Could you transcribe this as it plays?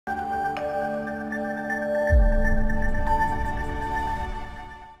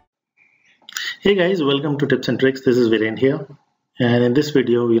Hey guys, welcome to Tips and Tricks. This is Viren here, and in this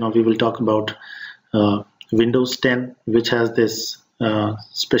video, we will talk about Windows 10, which has this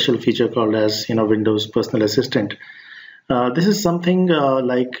special feature called as Windows Personal Assistant. This is something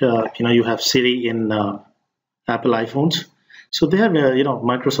like you have Siri in Apple iPhones. So they have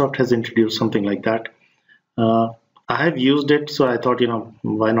Microsoft has introduced something like that. Uh, I have used it, so I thought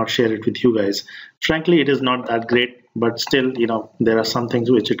why not share it with you guys. Frankly, it is not that great, but still there are some things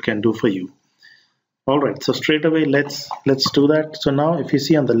which it can do for you. All right, so straight away let's do that. So now if you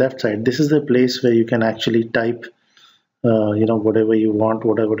see on the left side, this is the place where you can actually type whatever you want,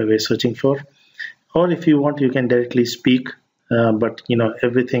 whatever you're searching for. Or if you want, you can directly speak, but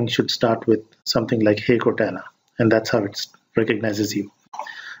everything should start with something like "Hey Cortana," and that's how it recognizes you.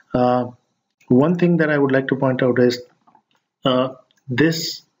 Uh, One thing that I would like to point out is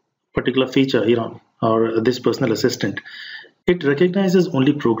this particular feature, or this personal assistant, it recognizes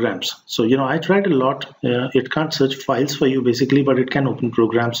only programs. So I tried a lot. It can't search files for you basically, but it can open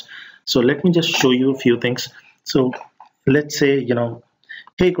programs. So let me just show you a few things. So let's say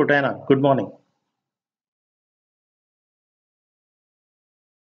hey Cortana, good morning.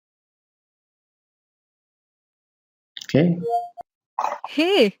 Okay.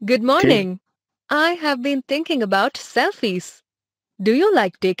 Hey, good Okay. morning. I have been thinking about selfies. Do you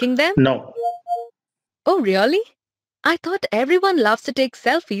like taking them? No. Oh, really? I thought everyone loves to take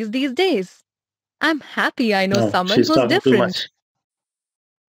selfies these days. I'm happy I know No, someone she's who's talking too different. much.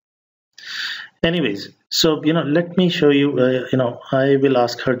 Anyways, so let me show you. I will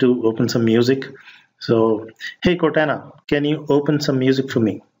ask her to open some music. So hey Cortana, can you open some music for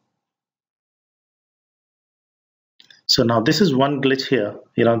me? So now this is one glitch here.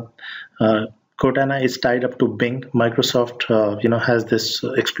 Uh, Cortana is tied up to Bing. Microsoft, has this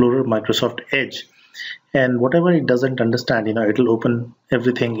Explorer, Microsoft Edge, and whatever it doesn't understand, it'll open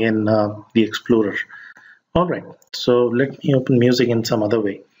everything in the Explorer. All right. So let me open music in some other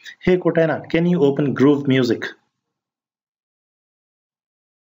way. Hey Cortana, can you open Groove Music?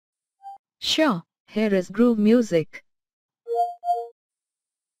 Sure, here is groove music.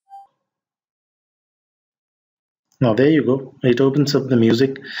 Now there you go. It opens up the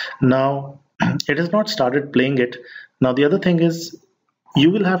music. Now it has not started playing it. Now the other thing is you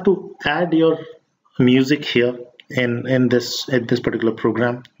will have to add your music here in this particular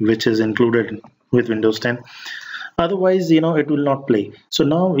program, which is included with Windows 10. Otherwise, it will not play. So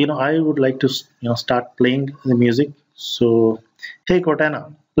now I would like to start playing the music. So hey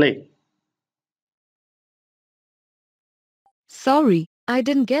Cortana, play. Sorry, I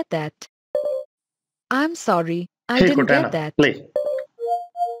didn't get that. I'm sorry, I Hey didn't get Cortana, that. play.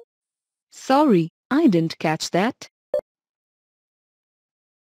 Sorry, I didn't catch that.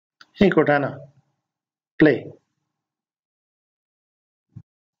 Hey Cortana, play.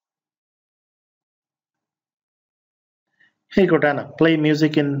 Hey Cortana, play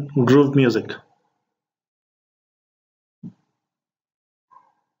music in Groove Music.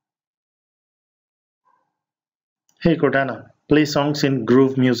 Hey Cortana, play songs in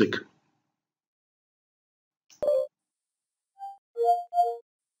Groove Music.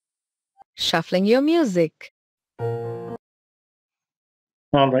 Shuffling your music.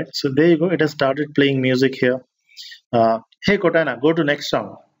 All right, so there you go. It has started playing music here. Hey Cortana, go to next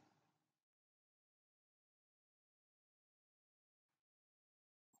song.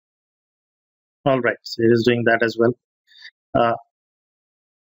 All right, so it is doing that as well. Uh,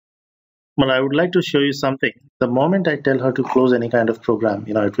 well, I would like to show you something. The moment I tell her to close any kind of program,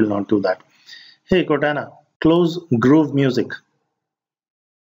 it will not do that. Hey Cortana, close Groove Music.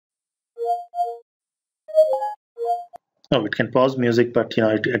 Oh, it can pause music, but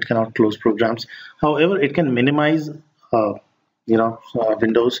it cannot close programs. However, it can minimize,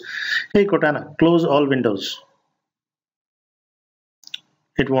 Windows. Hey Cortana, close all windows.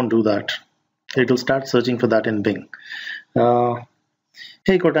 It won't do that. It will start searching for that in Bing. Uh,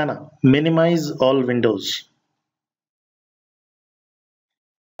 Hey Cortana, minimize all windows.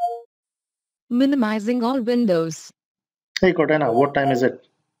 Minimizing all windows. Hey Cortana, what time is it?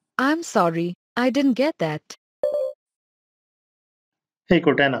 I'm sorry, I didn't get that. Hey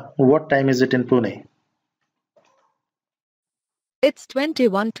Cortana, what time is it in Pune? It's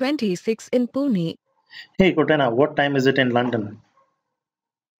 21:26 in Pune. Hey Cortana, what time is it in London?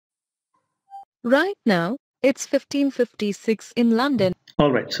 Right now, it's 15:56 in London.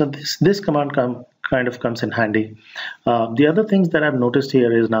 All right, so this command kind of comes in handy. The other things that I've noticed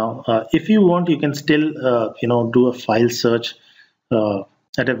here is now, if you want, you can still do a file search uh,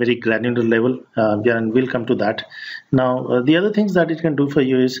 at a very granular level. Yeah, and we'll come to that. Now, the other things that it can do for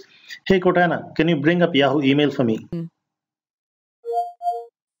you is, hey Cortana, can you bring up Yahoo email for me?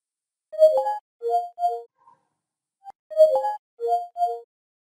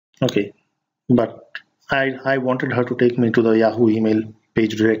 Okay, but I wanted her to take me to the Yahoo email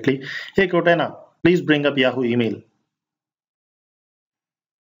page directly. Hey Cortana, please bring up Yahoo email.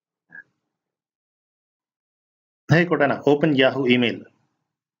 Hey Cortana, open Yahoo email.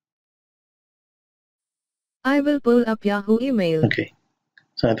 I will pull up Yahoo email. Okay,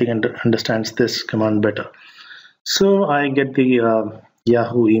 so I think understands this command better. So I get the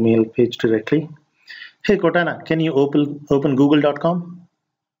Yahoo email page directly. Hey Cortana, can you open google.com?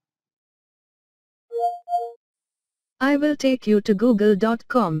 I will take you to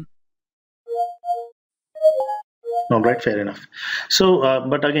google.com. All right, fair enough. So,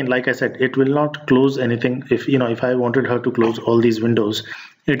 but again, like I said, it will not close anything. If I wanted her to close all these windows,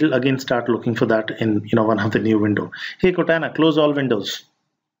 it will again start looking for that in one of the new window. Hey Cortana, close all windows.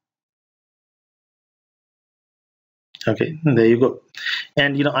 Okay, there you go.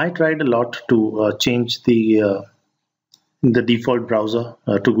 And I tried a lot to change the default browser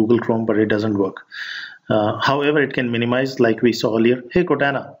to Google Chrome, but it doesn't work. However, it can minimize, like we saw earlier. Hey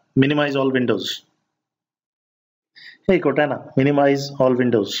Cortana, minimize all windows. Hey Cortana, minimize all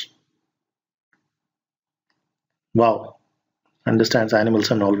windows. Wow, understands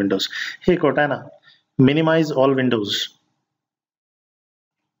animals and all windows. Hey Cortana, minimize all windows.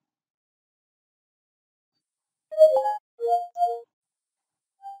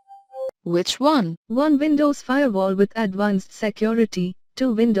 Which one? 1 Windows Firewall with advanced security,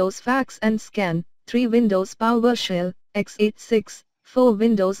 2 Windows Fax and Scan, 3 Windows PowerShell, x86, 4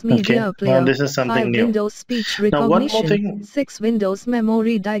 Windows Media Okay, Player, this is 5 something new. Windows Speech Now, one more Recognition, thing. 6 Windows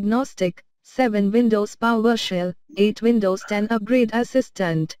Memory Diagnostic, 7 Windows PowerShell, 8 Windows 10 Upgrade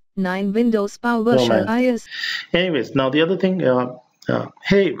Assistant, 9 Windows Oh PowerShell man. IS. Anyways, now the other thing.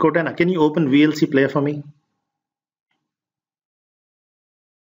 Hey Cortana, can you open VLC Player for me?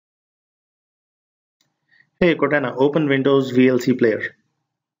 Hey Cortana, open Windows VLC Player.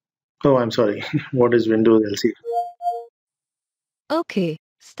 Oh, I'm sorry. What is Windows VLC? Okay, Okay.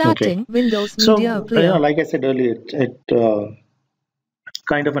 starting Windows Media So, Player. like I said earlier, it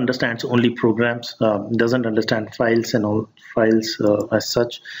kind of understands only programs, doesn't understand files and all files as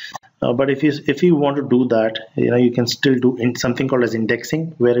such. But if you want to do that, you can still do in something called as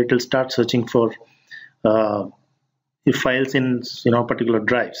indexing, where it will start searching for uh, files in particular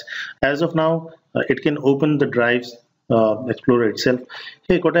drives. As of now, it can open the drives explorer itself.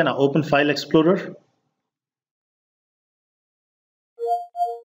 Hey Cortana, open File Explorer.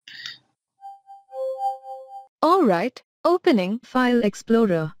 Alright, opening File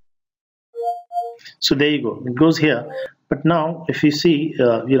Explorer. So there you go. It goes here. But now, if you see,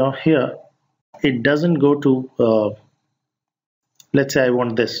 here it doesn't go to. Let's say I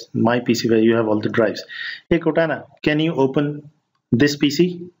want this my PC where you have all the drives. Hey Cortana, can you open this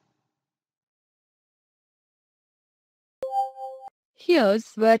PC? Here's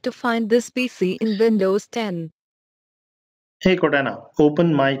where to find this PC in Windows 10. Hey Cortana,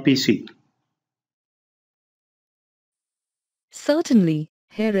 open my PC. Certainly,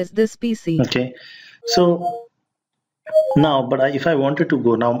 here is this PC. Okay. So now, but if I wanted to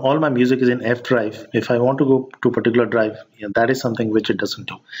go now, all my music is in F drive. If I want to go to a particular drive, yeah, that is something which it doesn't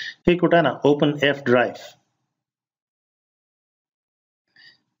do. Hey Cortana, open F drive.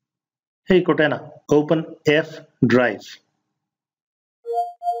 Hey Cortana, open F drive.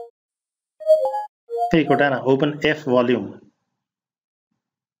 Hey Cortana, open F volume.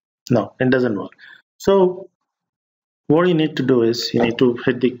 No, it doesn't work. So what you need to do is you need to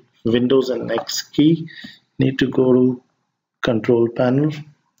hit the Windows and X key. Need to go to Control Panel.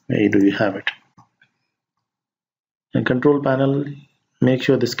 Where do you have it? In Control Panel, make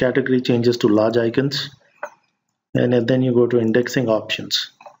sure this category changes to large icons, and then you go to Indexing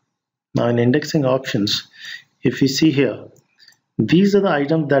Options. Now in Indexing Options, if you see here, these are the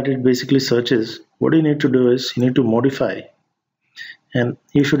items that it basically searches. What you need to do is you need to modify, and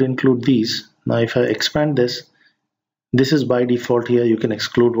you should include these. Now if I expand this, this is by default here. You can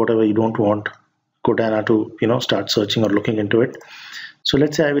exclude whatever you don't want Cortana to start searching or looking into it. So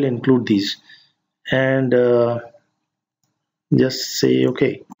let's say I will include these, and just say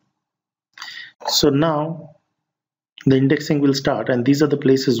okay. So now the indexing will start, and these are the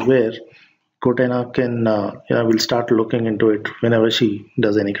places where Cortana can will start looking into it whenever she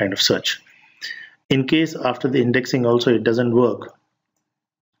does any kind of search. In case after the indexing also it doesn't work,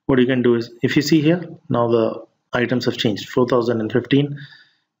 what you can do is, if you see here, now the items have changed. 4015,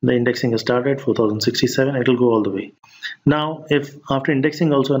 the indexing has started. 4067, it will go all the way. Now if after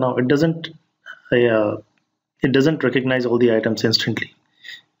indexing also, now it doesn't recognize all the items instantly.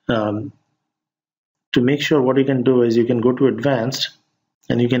 To make sure, what you can do is you can go to advanced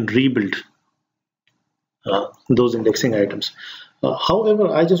and you can rebuild those indexing items. However,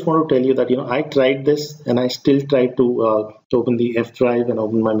 I just want to tell you that I tried this and I still tried to open the F drive and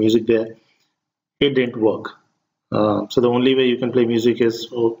open my music there. It didn't work. So the only way you can play music is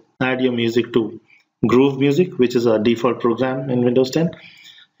add your music to Groove Music, which is a default program in Windows 10,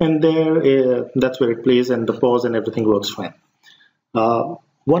 and there that's where it plays and the pause and everything works fine.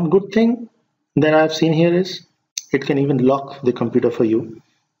 One good thing that I've seen here is it can even lock the computer for you.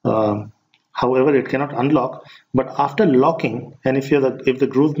 However, it cannot unlock. But after locking, and if the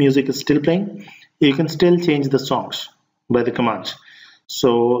groove music is still playing, you can still change the songs by the commands.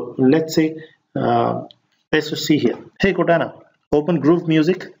 So let's say, let's just see here. Hey Cortana, open groove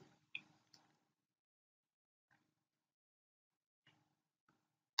music.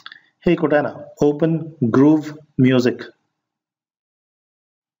 Hey Cortana, open groove music.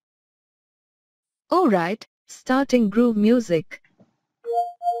 Alright, starting groove music.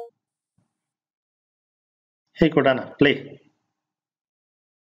 Hey Cortana, play.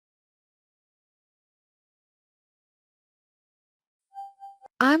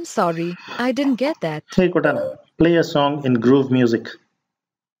 I'm sorry, I didn't get that. Hey Cortana, play a song in groove music.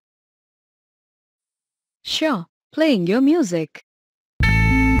 Sure, playing your music.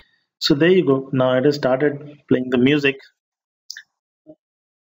 So there you go. Now it has started playing the music.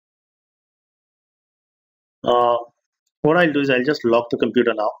 Uh, what I'll do is I'll just lock the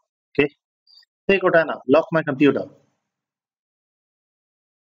computer now. Okay. Hey Cortana, lock my computer.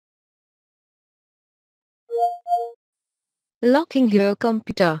 Locking your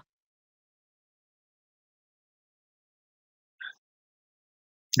computer.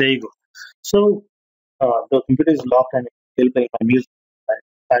 There you go. So the computer is locked and it's still playing my music.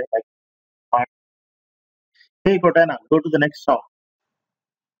 I- Hey Cortana, go to the next song.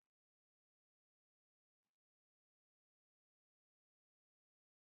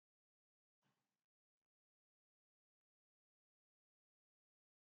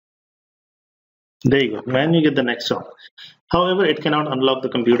 There you go. When you get the next song. However, it cannot unlock the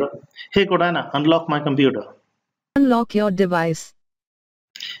computer. Hey Cortana, unlock my computer. Unlock your device.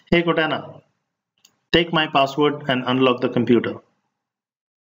 Hey Cortana, take my password and unlock the computer.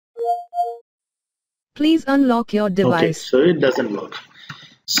 Please unlock your Okay, device. so it doesn't work.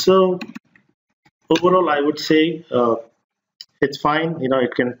 So overall, I would say it's fine.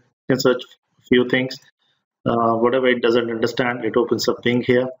 It can search a few things. Whatever it doesn't understand, it opens up Bing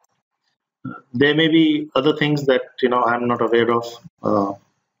here. There may be other things that I'm not aware of,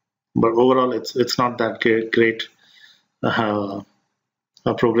 but overall, it's not that great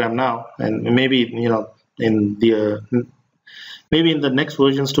a program now. And maybe in the maybe in the next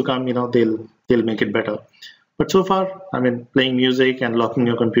versions to come, they'll make it better. But so far, I mean, playing music and locking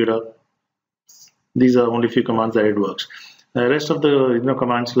your computer, these are only few commands that it works. The rest of the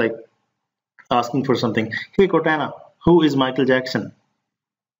commands like asking for something. Hey Cortana, who is Michael Jackson?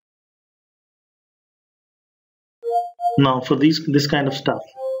 Now for this kind of stuff,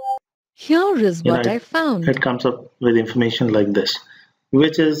 Here is you know, what it, I found. it comes up with information like this,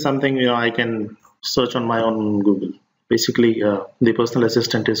 which is something I can search on my own on Google. Basically, the personal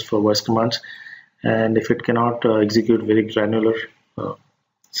assistant is for voice commands, and if it cannot execute very granular,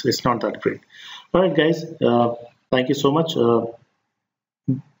 it's not that great. All right, guys, thank you so much.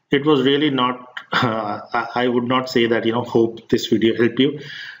 It was really not. I would not say that hope this video helped you,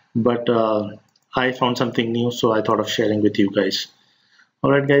 but I found something new, so I thought of sharing with you guys.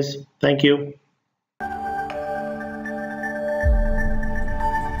 All right, guys, thank you.